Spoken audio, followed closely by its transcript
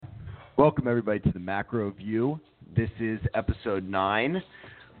Welcome, everybody, to the Macro View. This is episode 9.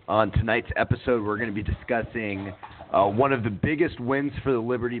 On tonight's episode, we're going to be discussing one of the biggest wins for the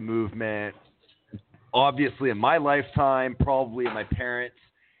liberty movement, obviously in my lifetime, probably in my parents'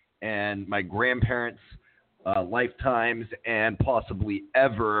 and my grandparents' lifetimes, and possibly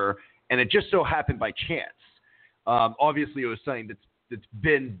ever. And it just so happened by chance. Obviously, it was something that's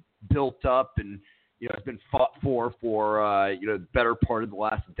been built up and it's been fought for the better part of the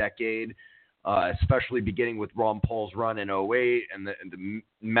last decade, especially beginning with Ron Paul's run in 2008 and the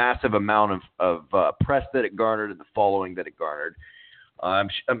massive amount of press that it garnered and the following that it garnered. I'm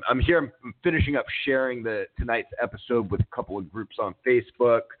finishing up sharing tonight's episode with a couple of groups on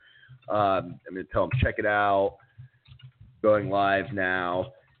Facebook. I'm going to tell them, check it out. Going live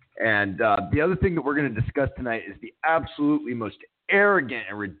now. And the other thing that we're going to discuss tonight is the absolutely most arrogant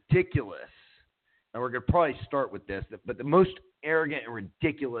and ridiculous, and we're going to probably start with this, but the most arrogant and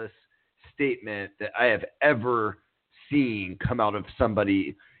ridiculous statement that I have ever seen come out of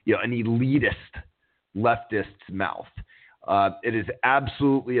somebody, an elitist leftist's mouth. It is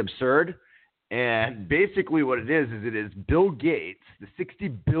absolutely absurd. And basically what it is Bill Gates, the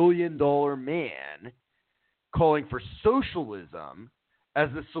 $60 billion man, calling for socialism as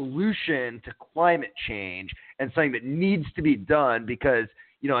the solution to climate change and something that needs to be done because,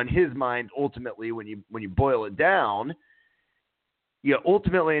 in his mind, ultimately, when you boil it down,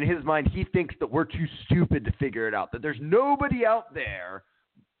 ultimately in his mind, he thinks that we're too stupid to figure it out, that there's nobody out there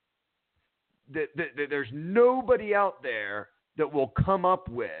that will come up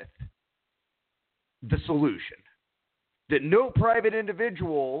with the solution, that no private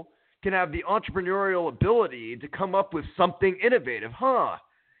individual can have the entrepreneurial ability to come up with something innovative.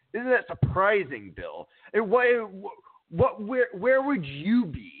 Isn't that surprising, Bill? And where would you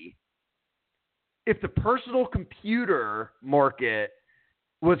be if the personal computer market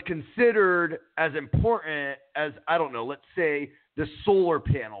was considered as important as, I don't know, let's say the solar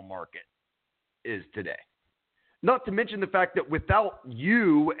panel market is today? Not to mention the fact that without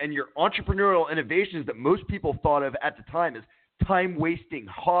you and your entrepreneurial innovations that most people thought of at the time as time-wasting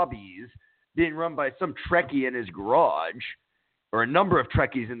hobbies being run by some Trekkie in his garage, or a number of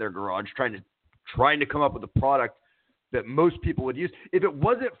Trekkies in their garage trying to come up with a product that most people would use. If it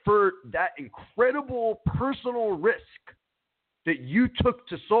wasn't for that incredible personal risk that you took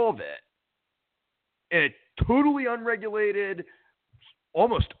to solve it in a totally unregulated,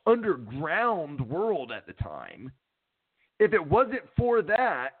 almost underground world at the time, if it wasn't for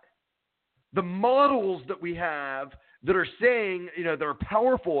that, the models that we have that are saying, that are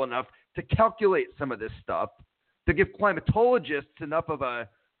powerful enough to calculate some of this stuff, to give climatologists enough of a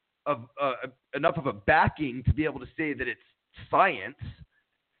backing to be able to say that it's science.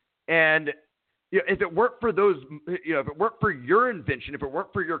 And if it weren't for those, if it weren't for your invention, if it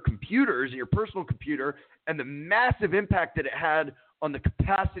weren't for your computers and your personal computer and the massive impact that it had on the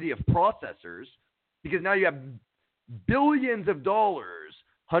capacity of processors, because now you have billions of dollars,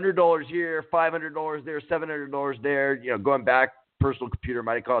 $100 here, $500 there, $700 there, going back, personal computer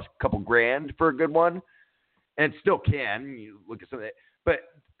might have cost a couple grand for a good one, and still can. You look at some of that. But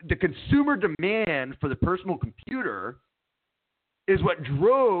the consumer demand for the personal computer is what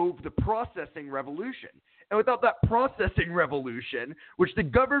drove the processing revolution. And without that processing revolution, which the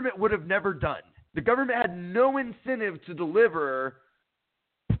government would have never done, the government had no incentive to deliver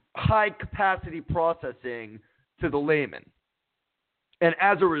high-capacity processing to the layman. And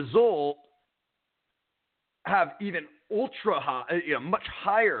as a result, have even ultra high, much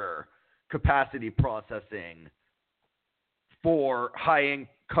higher capacity processing for high-end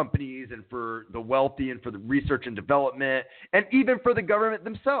companies and for the wealthy and for the research and development and even for the government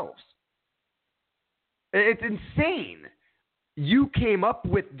themselves. It's insane. You came up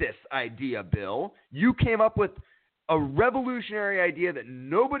with this idea, Bill. You came up with a revolutionary idea that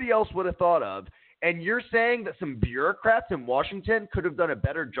nobody else would have thought of, and you're saying that some bureaucrats in Washington could have done a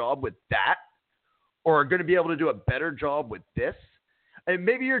better job with that, or are going to be able to do a better job with this? And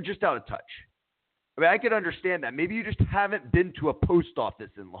maybe you're just out of touch. I mean, I could understand that. Maybe you just haven't been to a post office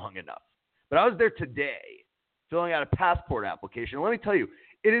in long enough. But I was there today filling out a passport application. And let me tell you,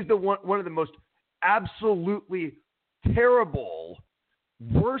 it is one of the most absolutely terrible,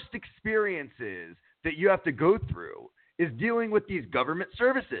 worst experiences that you have to go through is dealing with these government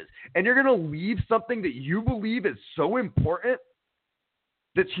services. And you're going to leave something that you believe is so important,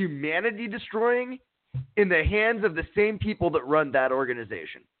 that's humanity destroying, in the hands of the same people that run that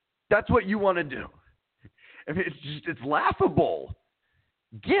organization. That's what you want to do. I mean, it's laughable.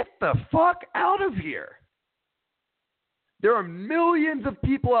 Get the fuck out of here. There are millions of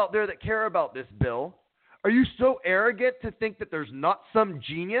people out there that care about this bill. Are you so arrogant to think that there's not some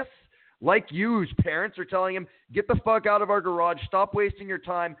genius like you, whose parents are telling him, get the fuck out of our garage, stop wasting your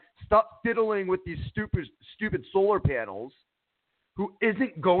time, stop fiddling with these stupid solar panels, who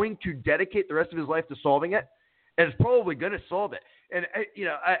isn't going to dedicate the rest of his life to solving it, and is probably going to solve it. And,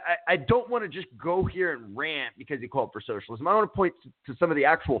 I don't want to just go here and rant because he called for socialism. I want to point to some of the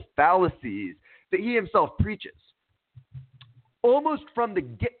actual fallacies that he himself preaches. Almost from the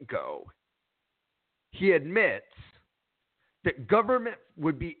get-go, he admits that government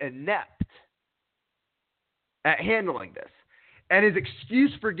would be inept at handling this. And his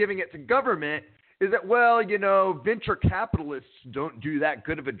excuse for giving it to government is that, well, venture capitalists don't do that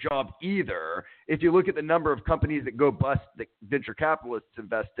good of a job either. If you look at the number of companies that go bust that venture capitalists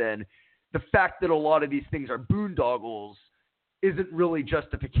invest in, the fact that a lot of these things are boondoggles isn't really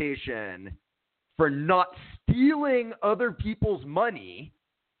justification for not stealing other people's money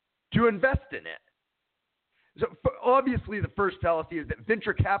to invest in it. So obviously the first fallacy is that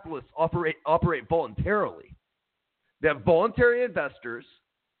venture capitalists operate voluntarily. They have voluntary investors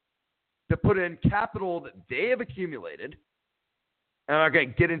that put in capital that they have accumulated. And I'm not going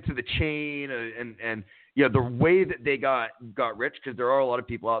to get into the chain and the way that they got rich, because there are a lot of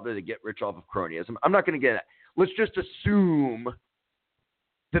people out there that get rich off of cronyism. I'm not going to get it. Let's just assume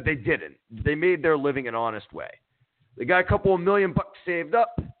that they didn't. They made their living an honest way. They got a couple of $1 million saved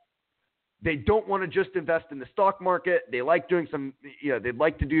up. They don't want to just invest in the stock market. They like doing they'd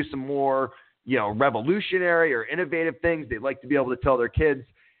like to do some more, revolutionary or innovative things. They'd like to be able to tell their kids,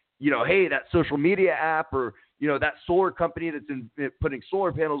 hey, that social media app or, that solar company that's putting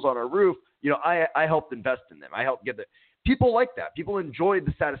solar panels on our roof, I helped invest in them. I helped get that. People like that. People enjoy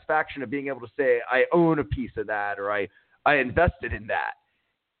the satisfaction of being able to say, I own a piece of that, or I invested in that.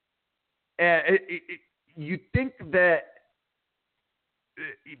 And you think that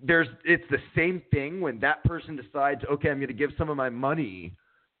it's the same thing when that person decides, okay, I'm going to give some of my money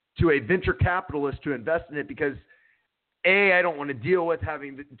to a venture capitalist to invest in it because I don't want to deal with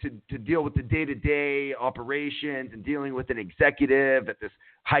having to deal with the day-to-day operations and dealing with an executive at this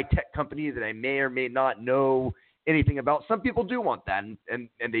high-tech company that I may or may not know anything about. Some people do want that, and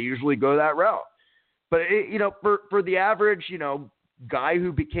they usually go that route. But for the average, guy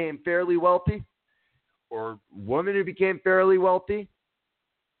who became fairly wealthy or woman who became fairly wealthy,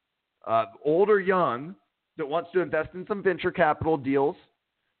 old or young, that wants to invest in some venture capital deals,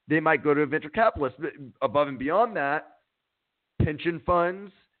 they might go to a venture capitalist. But above and beyond that, pension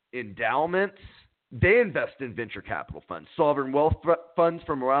funds, endowments, they invest in venture capital funds, sovereign wealth funds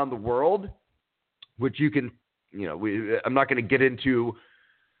from around the world, which you can, I'm not going to get into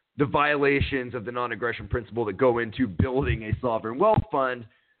the violations of the non-aggression principle that go into building a sovereign wealth fund.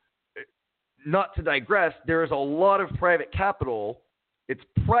 Not to digress, there is a lot of private capital. It's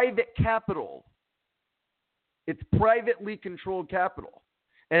private capital. It's privately controlled capital.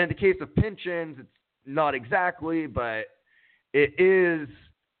 And in the case of pensions, it's not exactly, but it is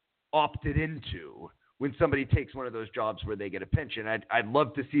opted into when somebody takes one of those jobs where they get a pension. I'd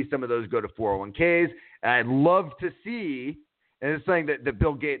love to see some of those go to 401ks. And I'd love to see, and it's something that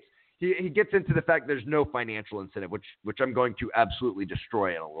Bill Gates, he gets into the fact there's no financial incentive, which I'm going to absolutely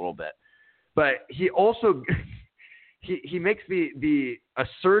destroy in a little bit. But he also he makes the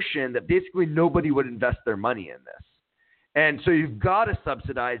assertion that basically nobody would invest their money in this. And so you've got to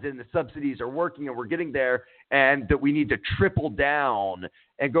subsidize it, and the subsidies are working, and we're getting there, and that we need to triple down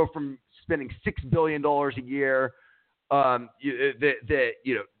and go from spending $6 billion a year, by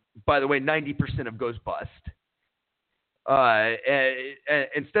the way, 90% of goes bust. And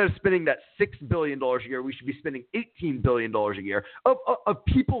instead of spending that $6 billion a year, we should be spending $18 billion a year of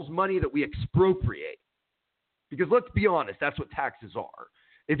people's money that we expropriate. Because let's be honest, that's what taxes are.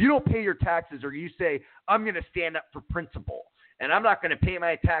 If you don't pay your taxes, or you say, I'm going to stand up for principle, and I'm not going to pay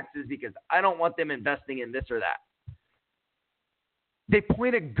my taxes because I don't want them investing in this or that, they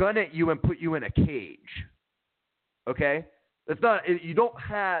point a gun at you and put you in a cage. Okay?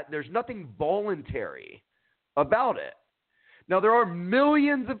 There's nothing voluntary about it. Now, there are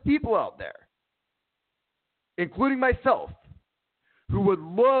millions of people out there, including myself, who would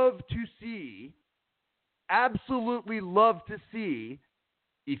absolutely love to see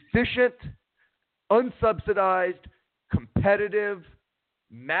efficient, unsubsidized, competitive,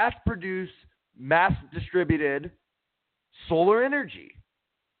 mass-produced, mass-distributed solar energy.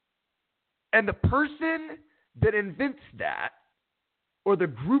 And the person that invents that, or the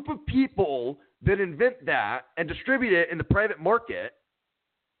group of people that invent that and distribute it in the private market,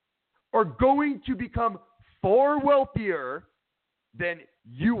 are going to become far wealthier than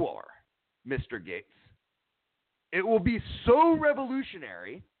you are, Mr. Gates. It will be so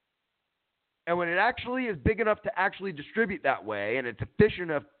revolutionary, and when it actually is big enough to actually distribute that way, and it's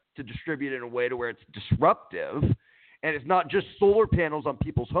efficient to distribute in a way to where it's disruptive, and it's not just solar panels on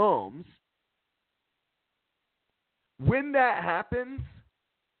people's homes. When that happens,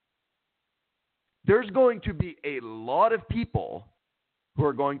 there's going to be a lot of people who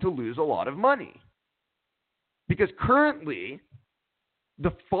are going to lose a lot of money. Because currently,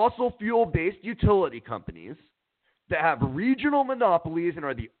 the fossil fuel-based utility companies that have regional monopolies and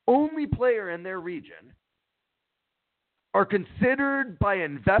are the only player in their region are considered by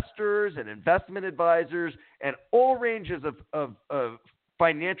investors and investment advisors and all ranges of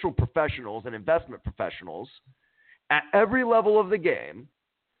financial professionals and investment professionals at every level of the game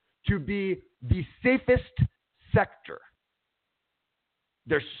to be the safest sector.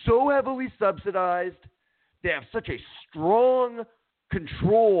 They're so heavily subsidized. They have such a strong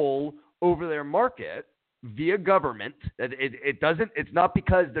control over their market via government that it's not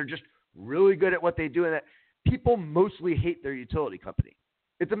because they're just really good at what they do, and that people mostly hate their utility company.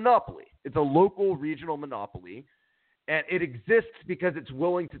 It's a monopoly. It's a local, regional monopoly, and it exists because it's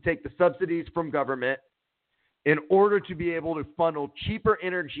willing to take the subsidies from government in order to be able to funnel cheaper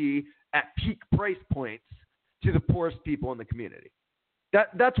energy at peak price points to the poorest people in the community.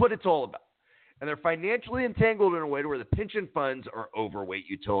 That's what it's all about. And they're financially entangled in a way to where the pension funds are overweight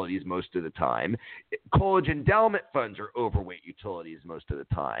utilities most of the time. College endowment funds are overweight utilities most of the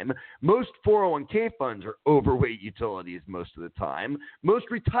time. Most 401k funds are overweight utilities most of the time. Most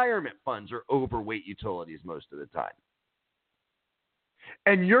retirement funds are overweight utilities most of the time.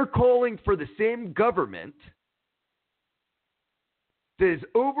 And you're calling for the same government that is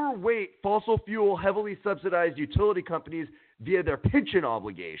overweight fossil fuel, heavily subsidized utility companies via their pension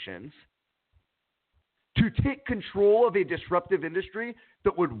obligations to take control of a disruptive industry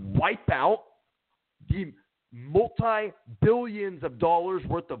that would wipe out the multi-billions of dollars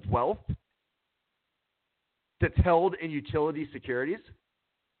worth of wealth that's held in utility securities?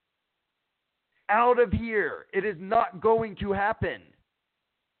 Out of here. It is not going to happen.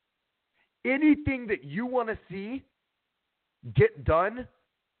 Anything that you want to see get done,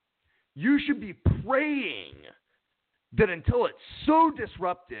 you should be praying that until it's so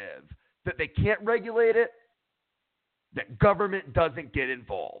disruptive that they can't regulate it, that government doesn't get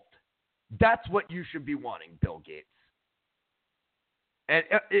involved. That's what you should be wanting, Bill Gates. And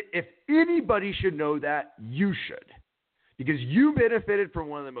if anybody should know that, you should. Because you benefited from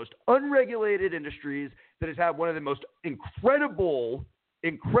one of the most unregulated industries that has had one of the most incredible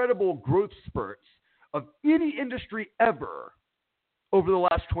growth spurts of any industry ever over the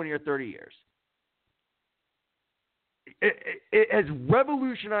last 20 or 30 years. It has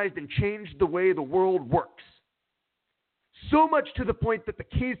revolutionized and changed the way the world works. So much to the point that the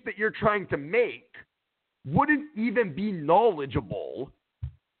case that you're trying to make wouldn't even be knowledgeable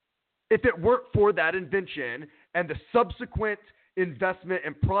if it weren't for that invention and the subsequent investment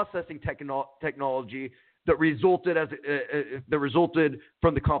and processing technology that resulted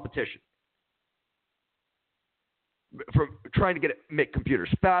from the competition. From trying to make computers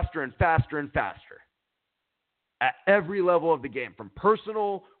faster and faster and faster. At every level of the game, from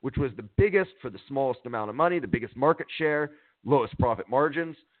personal, which was the biggest for the smallest amount of money, the biggest market share, lowest profit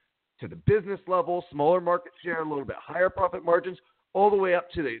margins, to the business level, smaller market share, a little bit higher profit margins, all the way up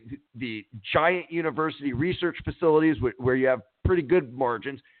to the giant university research facilities where you have pretty good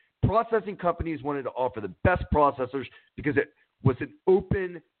margins. Processing companies wanted to offer the best processors because it was an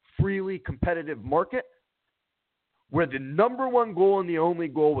open, freely competitive market where the number one goal and the only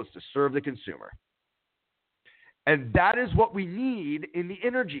goal was to serve the consumer. And that is what we need in the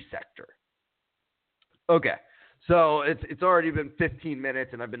energy sector. Okay, so it's already been 15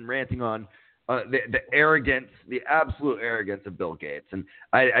 minutes, and I've been ranting on the arrogance, the absolute arrogance of Bill Gates. And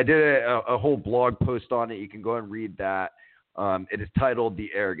I did a whole blog post on it. You can go and read that. It is titled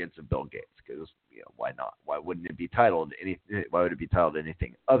 "The Arrogance of Bill Gates," because why not? Why wouldn't it be titled Why would it be titled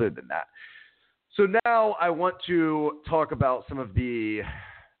anything other than that? So now I want to talk about some of the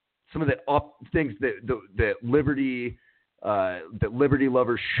things that liberty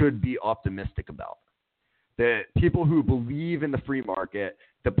lovers should be optimistic about. That people who believe in the free market,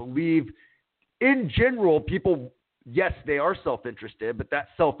 that believe in general, people, yes, they are self-interested, but that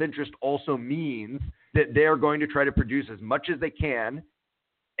self-interest also means that they are going to try to produce as much as they can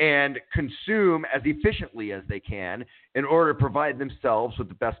and consume as efficiently as they can in order to provide themselves with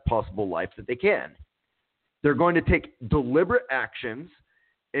the best possible life that they can. They're going to take deliberate actions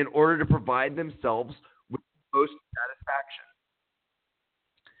in order to provide themselves with the most satisfaction.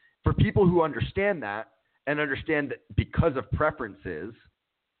 For people who understand that and understand that because of preferences,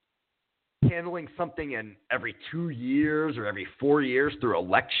 handling something in every 2 years or every 4 years through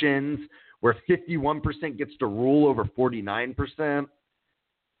elections where 51% gets to rule over 49%,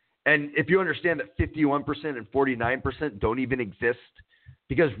 And if you understand that 51% and 49% don't even exist,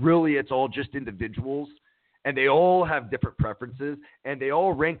 because really it's all just individuals, and they all have different preferences, and they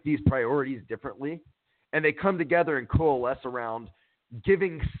all rank these priorities differently, and they come together and coalesce around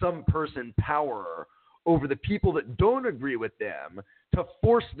giving some person power over the people that don't agree with them to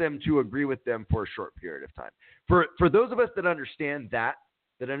force them to agree with them for a short period of time. For those of us that understand that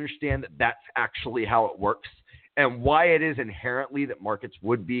that's actually how it works, and why it is inherently that markets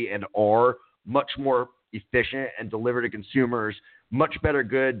would be and are much more efficient and deliver to consumers much better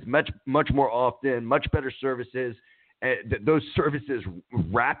goods, much more often, much better services, and those services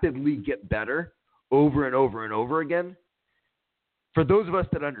rapidly get better over and over and over again. For those of us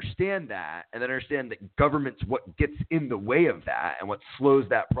that understand that and that understand that government's what gets in the way of that and what slows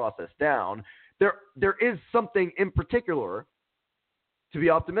that process down, there is something in particular to be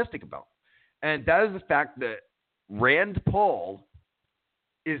optimistic about. And that is the fact that Rand Paul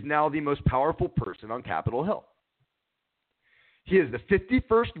is now the most powerful person on Capitol Hill. He is the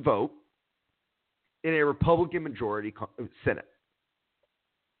 51st vote in a Republican majority Senate.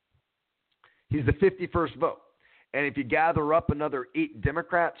 He's the 51st vote. And if you gather up another 8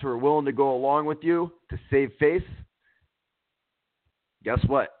 Democrats who are willing to go along with you to save face, guess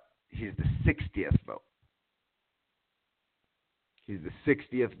what? He's the 60th vote. He's the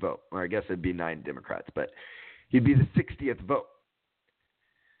 60th vote. Or I guess it'd be 9 Democrats, but he'd be the 60th vote.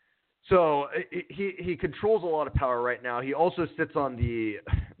 So he controls a lot of power right now. He also sits on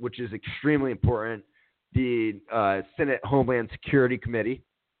which is extremely important, the Senate Homeland Security Committee.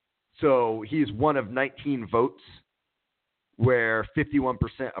 So he's one of 19 votes where 51%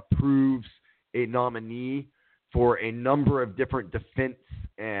 approves a nominee for a number of different defense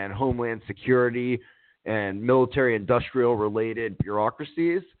and homeland security and military industrial related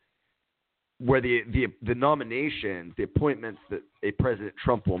bureaucracies, where the nominations, the appointments that a President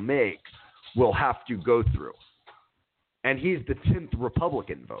Trump will make will have to go through. And he's the 10th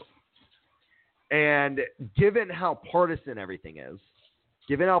Republican vote. And given how partisan everything is,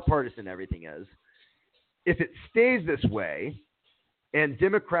 if it stays this way and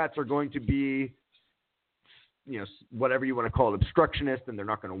Democrats are going to be, whatever you want to call it, obstructionist, and they're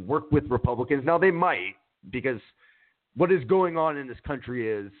not going to work with Republicans. Now, they might, because what is going on in this country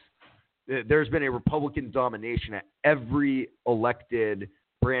is there's been a Republican domination at every elected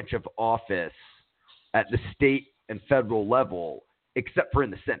branch of office at the state and federal level, except for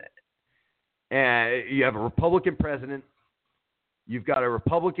in the Senate. And you have a Republican president. You've got a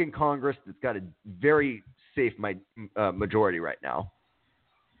Republican Congress that's got a very safe majority right now.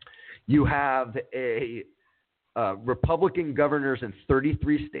 You have a Republican governors in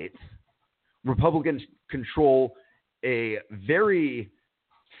 33 states. Republicans control a very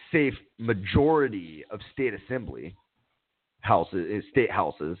safe majority of state assembly houses, state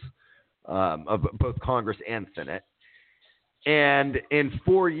houses of both Congress and Senate. And in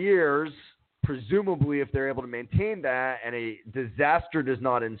 4 years, presumably if they're able to maintain that and a disaster does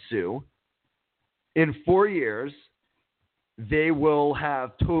not ensue, in 4 years, they will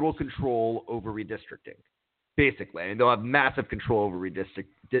have total control over redistricting, basically. And they'll have massive control over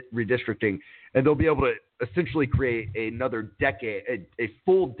redistricting, and they'll be able to essentially create another decade, a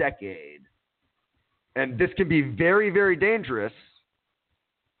full decade. And this can be very, very dangerous,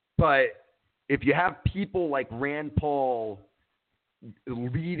 but if you have people like Rand Paul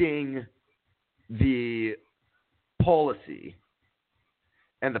leading the policy,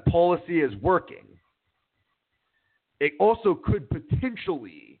 and the policy is working, it also could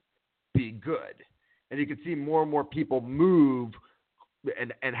potentially be good. And you can see more and more people move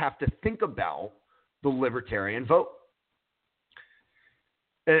and have to think about the libertarian vote.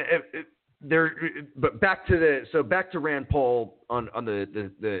 But back to Rand Paul on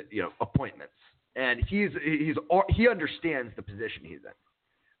the appointments, and he understands the position he's in,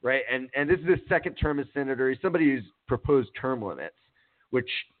 right? And this is his second term as senator. He's somebody who's proposed term limits, which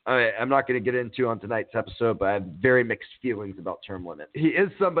I'm not going to get into on tonight's episode, but I have very mixed feelings about term limits. He is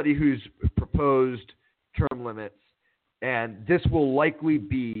somebody who's proposed term limits, and this will likely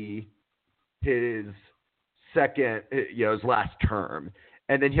be his second, his last term,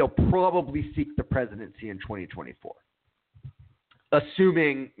 and then he'll probably seek the presidency in 2024,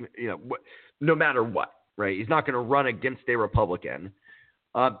 assuming, no matter what, right? He's not going to run against a Republican.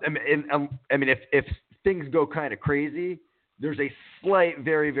 If things go kind of crazy, there's a slight,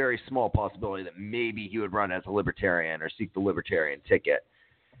 very, very small possibility that maybe he would run as a libertarian or seek the libertarian ticket.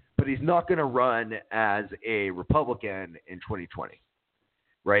 But he's not going to run as a Republican in 2020,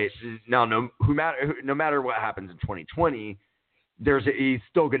 right? Now, no matter what happens in 2020, he's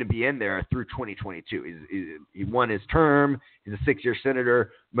still going to be in there through 2022. He won his term. He's a 6-year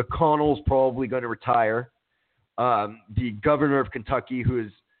senator. McConnell's probably going to retire. The governor of Kentucky, who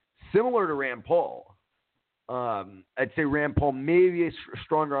is similar to Rand Paul, I'd say Rand Paul maybe is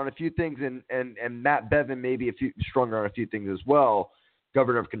stronger on a few things, and Matt Bevin maybe stronger on a few things as well,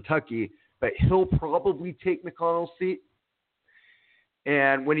 governor of Kentucky, but he'll probably take McConnell's seat.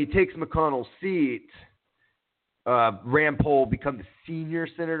 And when he takes McConnell's seat, Rand Paul will become the senior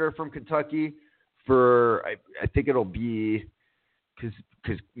senator from Kentucky for, I think it'll be,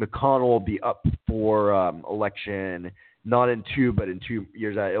 because McConnell will be up for election, not in 2, but in 2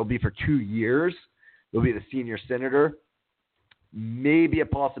 years. It'll be for 2 years. He'll be the senior senator. Maybe a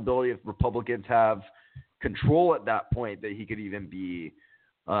possibility if Republicans have control at that point that he could even be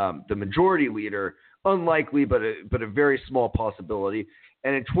the majority leader. Unlikely, but a very small possibility.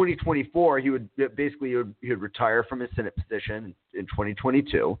 And in 2024, he would retire from his Senate position in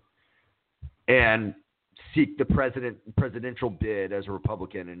 2022 and seek the presidential bid as a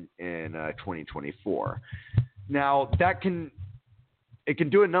Republican in 2024. Now it can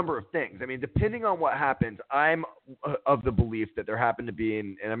do a number of things. I mean, depending on what happens, I'm of the belief that there happen to be,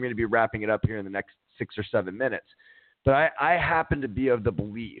 and I'm going to be wrapping it up here in the next 6 or 7 minutes, but I happen to be of the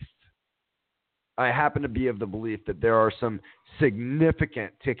belief that there are some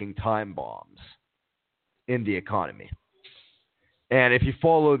significant ticking time bombs in the economy. And if you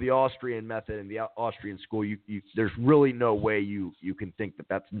follow the Austrian method and the Austrian school, there's really no way you can think that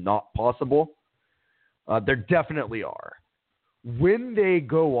that's not possible. There definitely are. When they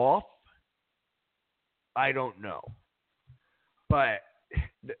go off, I don't know. But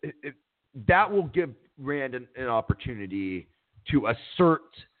that will give Rand an opportunity to assert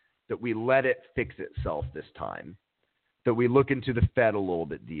that we let it fix itself this time, that we look into the Fed a little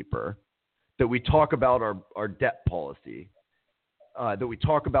bit deeper, that we talk about our debt policy, that we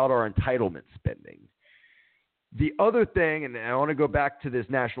talk about our entitlement spending. The other thing, and I want to go back to this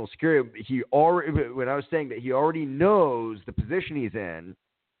national security, when I was saying that he already knows the position he's in,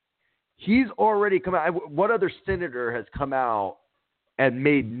 he's already come out. What other senator has come out and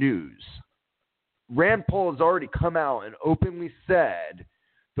made news? Rand Paul has already come out and openly said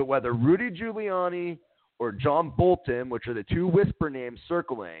that whether Rudy Giuliani or John Bolton, which are the two whisper names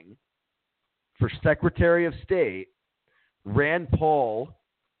circling for Secretary of State, Rand Paul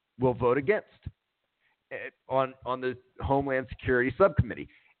will vote against on the Homeland Security Subcommittee.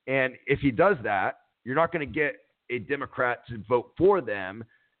 And if he does that, you're not going to get a Democrat to vote for them.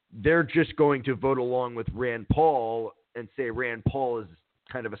 They're just going to vote along with Rand Paul and say Rand Paul is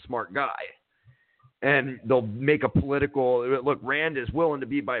kind of a smart guy. And they'll make a political, look, Rand is willing to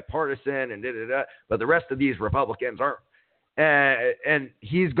be bipartisan and da-da-da, but the rest of these Republicans aren't. And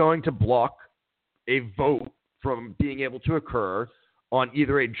he's going to block a vote from being able to occur on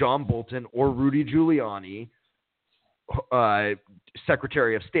either a John Bolton or Rudy Giuliani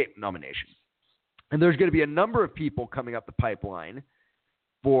Secretary of State nomination. And there's going to be a number of people coming up the pipeline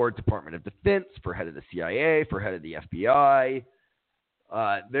for Department of Defense, for head of the CIA, for head of the FBI.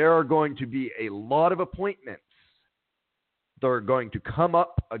 There are going to be a lot of appointments that are going to come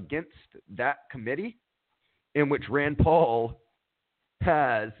up against that committee in which Rand Paul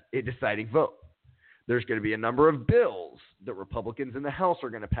has a deciding vote. There's going to be a number of bills that Republicans in the House are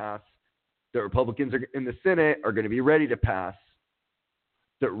going to pass, that Republicans in the Senate are going to be ready to pass,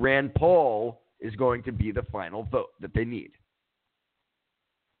 that Rand Paul is going to be the final vote that they need.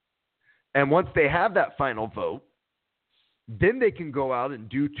 And once they have that final vote, then they can go out and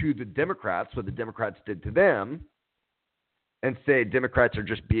do to the Democrats what the Democrats did to them and say Democrats are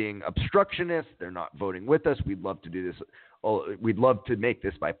just being obstructionists. They're not voting with us. We'd love to do this. We'd love to make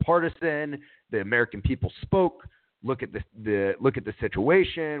this bipartisan. The American people spoke. Look at the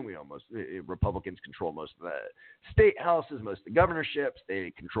situation. Republicans control most of the state houses, most of the governorships.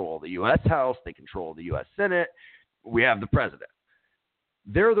 They control the U.S. House. They control the U.S. Senate. We have the president.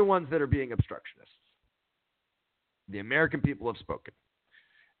 They're the ones that are being obstructionists. The American people have spoken.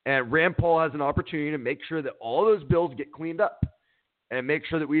 And Rand Paul has an opportunity to make sure that all those bills get cleaned up and make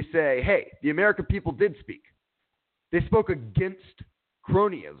sure that we say, hey, the American people did speak. They spoke against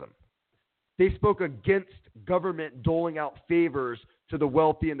cronyism. They spoke against government doling out favors to the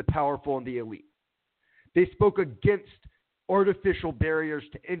wealthy and the powerful and the elite. They spoke against artificial barriers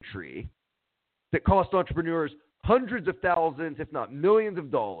to entry that cost entrepreneurs hundreds of thousands, if not millions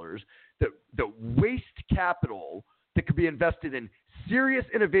of dollars, that waste capital that could be invested in serious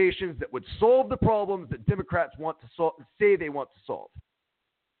innovations that would solve the problems that Democrats want to say they want to solve.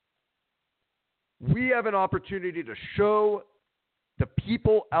 We have an opportunity to show the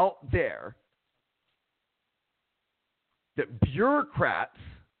people out there that bureaucrats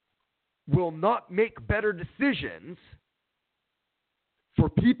will not make better decisions for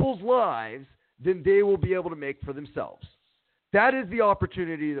people's lives than they will be able to make for themselves. That is the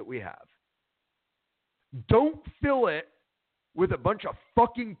opportunity that we have. Don't fill it with a bunch of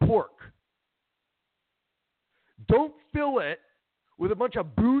fucking pork. Don't fill it with a bunch of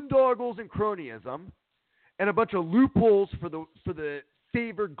boondoggles and cronyism and a bunch of loopholes for the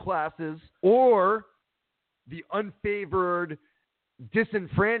favored classes or the unfavored,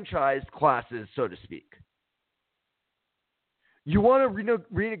 disenfranchised classes, so to speak. You want to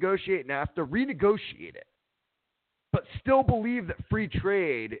renegotiate NAFTA, renegotiate it, but still believe that free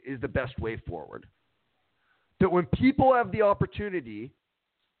trade is the best way forward. That when people have the opportunity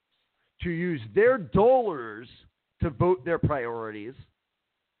to use their dollars to vote their priorities,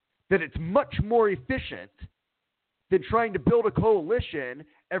 that it's much more efficient than trying to build a coalition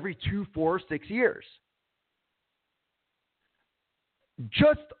every 2, 4, 6 years.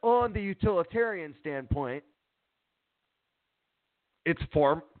 Just on the utilitarian standpoint, it's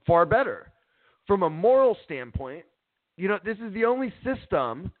far better. From a moral standpoint, this is the only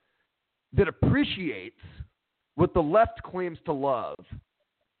system that appreciates what the left claims to love,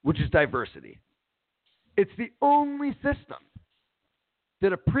 which is diversity. It's the only system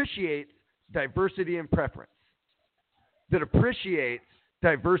that appreciates diversity in preference, that appreciates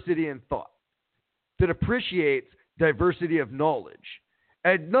diversity in thought, that appreciates diversity of knowledge.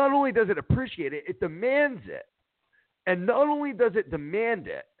 And not only does it appreciate it, it demands it. And not only does it demand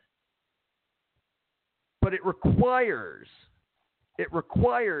it, but it requires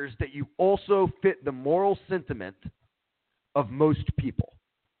that you also fit the moral sentiment of most people.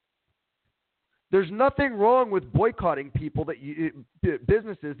 There's nothing wrong with boycotting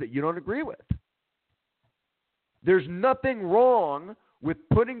businesses that you don't agree with. There's nothing wrong with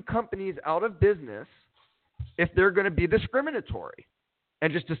putting companies out of business if they're going to be discriminatory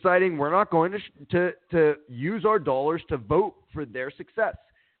and just deciding we're not going to use our dollars to vote for their success.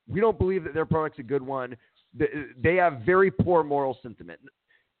 We don't believe that their product's a good one. They have very poor moral sentiment.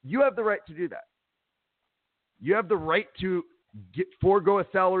 You have the right to do that. You have the right to forego a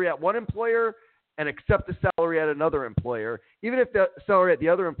salary at one employer and accept a salary at another employer, even if the salary at the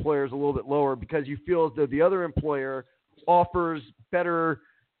other employer is a little bit lower because you feel as though the other employer offers better,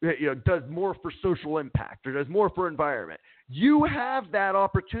 does more for social impact or does more for environment. You have that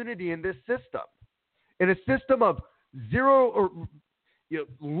opportunity in this system. In a system of zero or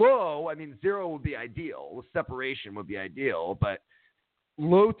low, I mean, zero would be ideal. Separation would be ideal, but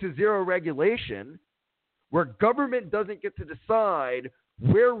low to zero regulation, where government doesn't get to decide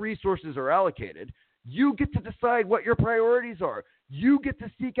where resources are allocated. You get to decide what your priorities are. You get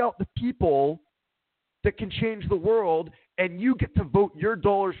to seek out the people that can change the world, and you get to vote your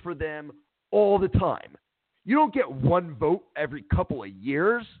dollars for them all the time. You don't get one vote every couple of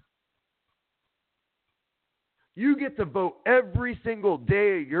years. You get to vote every single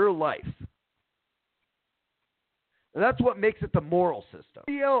day of your life. And that's what makes it the moral system.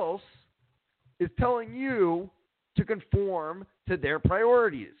 Everybody else is telling you to conform to their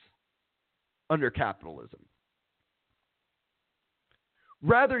priorities under capitalism.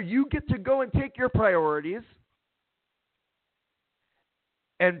 Rather, you get to go and take your priorities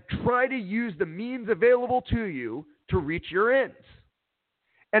and try to use the means available to you to reach your ends.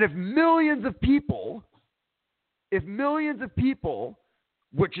 And if millions of people,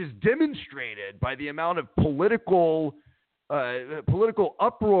 which is demonstrated by the amount of political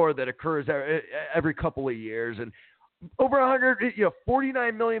uproar that occurs every couple of years, and over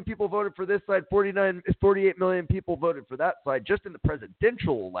 49 million people voted for this side, 48 million people voted for that side just in the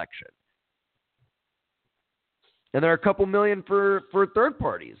presidential election. And there are a couple million for third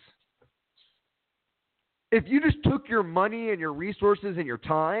parties. If you just took your money and your resources and your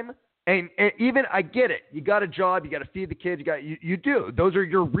time, and even, I get it, you got a job, you got to feed the kids, you do. Those are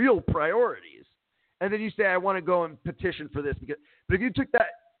your real priorities. And then you say, I want to go and petition for this. But if you took that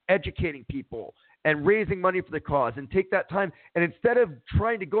educating people and raising money for the cause and take that time, and instead of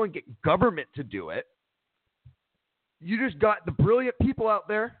trying to go and get government to do it, you just got the brilliant people out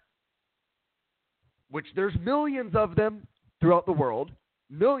there, which there's millions of them throughout the world,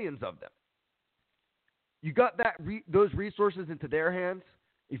 millions of them. You got those resources into their hands.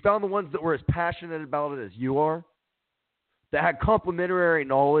 You found the ones that were as passionate about it as you are, that had complementary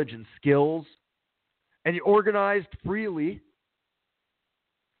knowledge and skills, and you organized freely.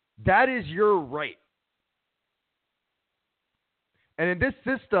 That is your right. And in this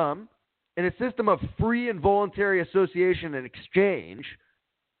system, in a system of free and voluntary association and exchange,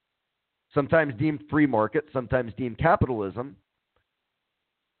 sometimes deemed free market, sometimes deemed capitalism,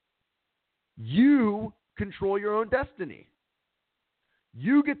 you control your own destiny.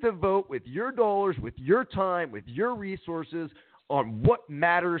 You get to vote with your dollars, with your time, with your resources on what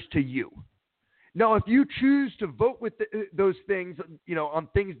matters to you. Now, if you choose to vote with those things, on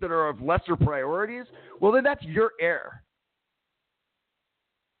things that are of lesser priorities, well, then that's your error.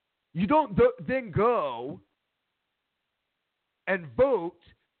 You don't then go and vote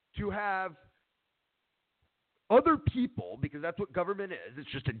to have other people, because that's what government is.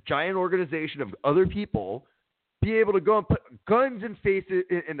 It's just a giant organization of other people, be able to go and put guns in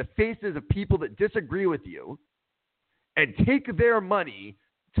the faces of people that disagree with you and take their money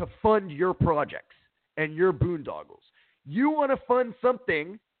to fund your projects and your boondoggles. You want to fund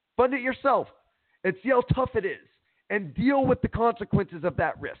something, fund it yourself and see how tough it is and deal with the consequences of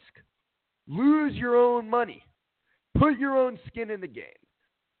that risk. Lose your own money. Put your own skin in the game.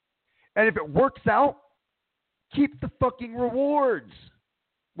 And if it works out, keep the fucking rewards.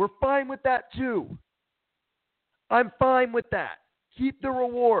 We're fine with that too. I'm fine with that. Keep the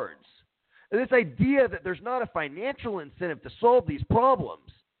rewards. And this idea that there's not a financial incentive to solve these problems.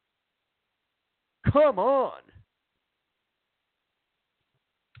 Come on.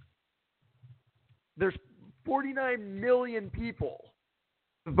 There's 49 million people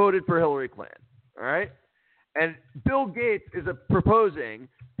who voted for Hillary Clinton. All right? And Bill Gates is proposing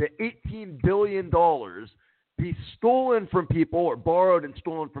that $18 billion be stolen from people or borrowed and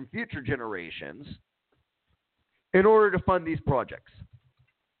stolen from future generations in order to fund these projects.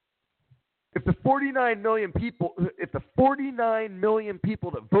 If the 49 million people that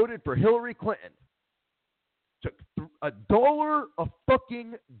voted for Hillary Clinton took $1 a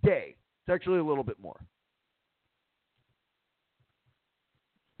fucking day, it's actually a little bit more.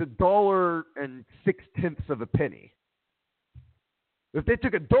 $1.06 of a penny. If they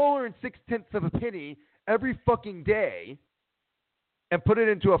took $1.06 of a penny every fucking day and put it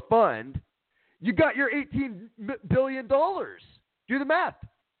into a fund, you got your $18 billion. Do the math.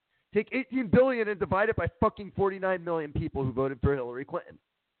 Take $18 billion and divide it by fucking 49 million people who voted for Hillary Clinton.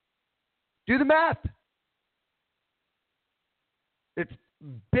 Do the math. It's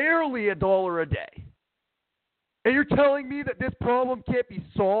barely $1 a day. And you're telling me that this problem can't be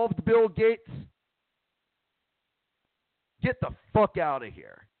solved, Bill Gates? Get the fuck out of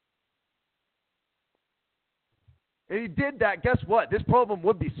here. And he did that, guess what? This problem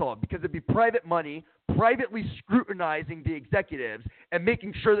would be solved because it'd be private money, privately scrutinizing the executives and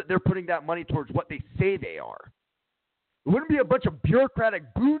making sure that they're putting that money towards what they say they are. It wouldn't be a bunch of bureaucratic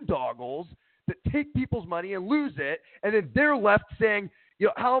boondoggles that take people's money and lose it, and then they're left saying,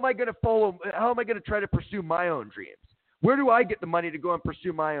 how am I going to try to pursue my own dreams? Where do I get the money to go and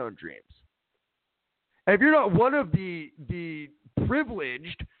pursue my own dreams? And if you're not one of the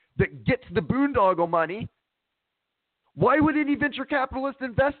privileged that gets the boondoggle money, why would any venture capitalist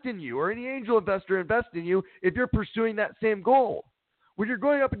invest in you or any angel investor invest in you if you're pursuing that same goal? When you're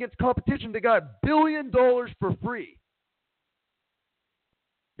going up against competition that got $1 billion for free.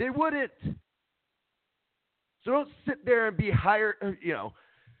 They wouldn't. So don't sit there and be higher,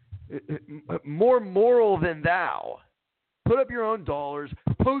 more moral than thou. Put up your own dollars.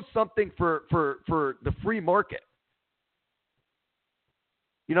 Post something for the free market.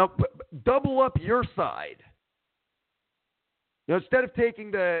 Double up your side. Instead of taking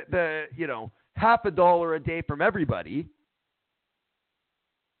the $0.50 a day from everybody,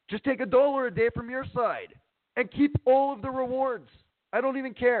 just take $1 a day from your side and keep all of the rewards. I don't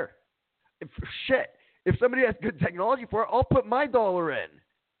even care. If somebody has good technology for it, I'll put my dollar in.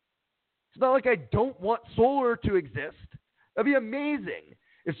 It's not like I don't want solar to exist. That'd be amazing.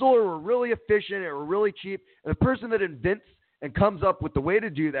 If solar were really efficient, it were really cheap, and the person that invents and comes up with the way to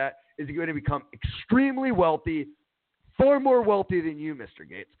do that is going to become extremely wealthy, far more wealthy than you, Mr.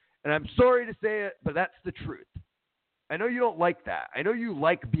 Gates. And I'm sorry to say it, but that's the truth. I know you don't like that. I know you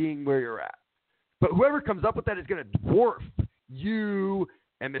like being where you're at. But whoever comes up with that is going to dwarf you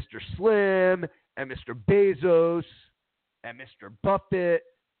and Mr. Slim and Mr. Bezos and Mr. Buffett.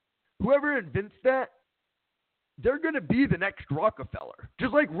 Whoever invents that, they're going to be the next Rockefeller.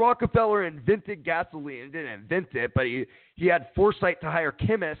 Just like Rockefeller invented gasoline. He didn't invent it, but he had foresight to hire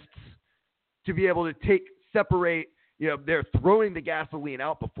chemists to be able to separate. They're throwing the gasoline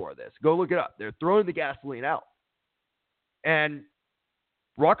out before this. Go look it up. They're throwing the gasoline out. And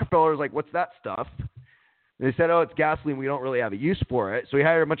Rockefeller's like, what's that stuff? And they said, it's gasoline. We don't really have a use for it. So he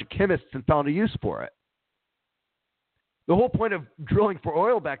hired a bunch of chemists and found a use for it. The whole point of drilling for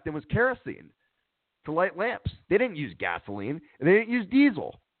oil back then was kerosene to light lamps. They didn't use gasoline, and they didn't use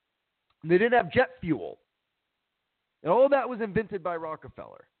diesel. And they didn't have jet fuel. And all that was invented by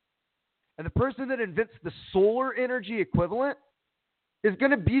Rockefeller. And the person that invents the solar energy equivalent is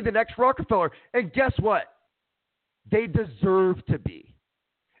going to be the next Rockefeller. And guess what? They deserve to be.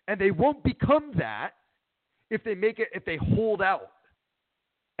 And they won't become that if they hold out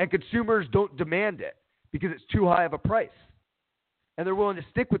and consumers don't demand it because it's too high of a price. And they're willing to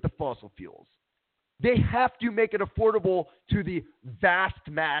stick with the fossil fuels. They have to make it affordable to the vast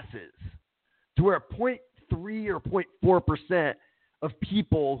masses, to where 0.3 or 0.4% of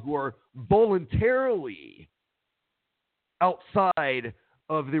people who are voluntarily outside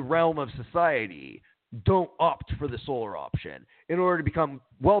of the realm of society don't opt for the solar option in order to become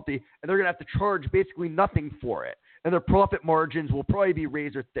wealthy, and they're going to have to charge basically nothing for it. And their profit margins will probably be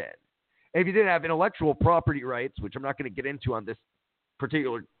razor thin. And if you didn't have intellectual property rights, which I'm not going to get into on this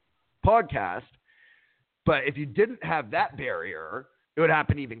particular podcast, but if you didn't have that barrier, it would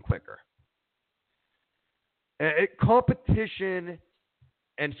happen even quicker. Competition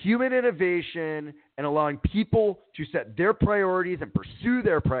and human innovation and allowing people to set their priorities and pursue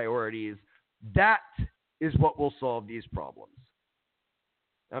their priorities, that is what will solve these problems.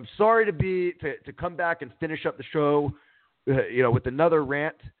 I'm sorry to come back and finish up the show, with another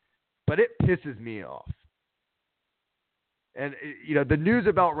rant, but it pisses me off. And, the news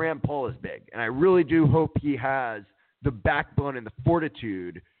about Rand Paul is big, and I really do hope he has the backbone and the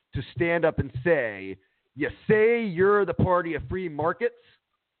fortitude to stand up and say, you say you're the party of free markets,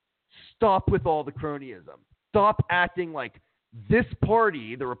 stop with all the cronyism. Stop acting like this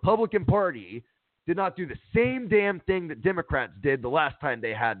party, the Republican Party, did not do the same damn thing that Democrats did the last time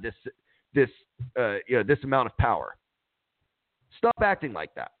they had this amount of power. Stop acting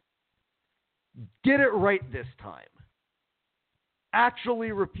like that. Get it right this time.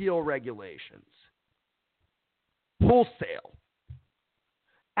 Actually repeal regulations. Wholesale.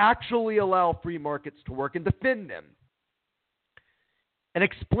 Actually allow free markets to work and defend them. And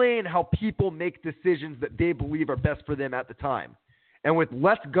explain how people make decisions that they believe are best for them at the time. And with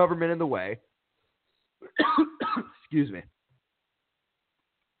less government in the way, excuse me.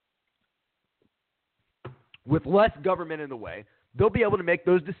 With less government in the way, they'll be able to make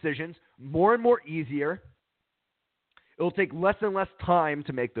those decisions more and more easier. It'll take less and less time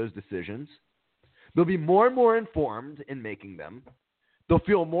to make those decisions. They'll be more and more informed in making them. They'll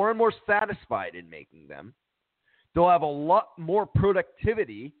feel more and more satisfied in making them. They'll have a lot more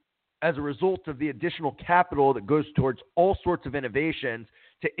productivity as a result of the additional capital that goes towards all sorts of innovations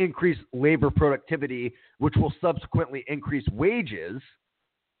to increase labor productivity, which will subsequently increase wages.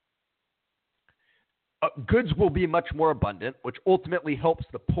 Goods will be much more abundant, which ultimately helps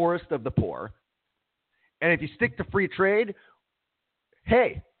the poorest of the poor. And if you stick to free trade,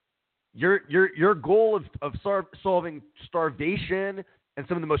 hey, your goal of solving starvation and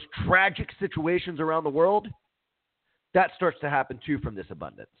some of the most tragic situations around the world, that starts to happen too from this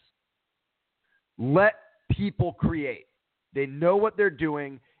abundance. Let people create. They know what they're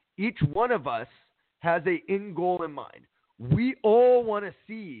doing. Each one of us has an end goal in mind. We all want to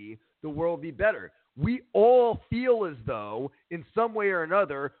see the world be better. We all feel as though, in some way or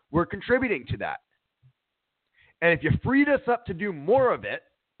another, we're contributing to that. And if you freed us up to do more of it,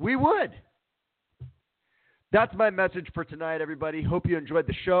 we would. That's my message for tonight, everybody. Hope you enjoyed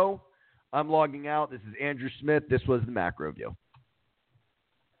the show. I'm logging out. This is Andrew Smith. This was the Macro View.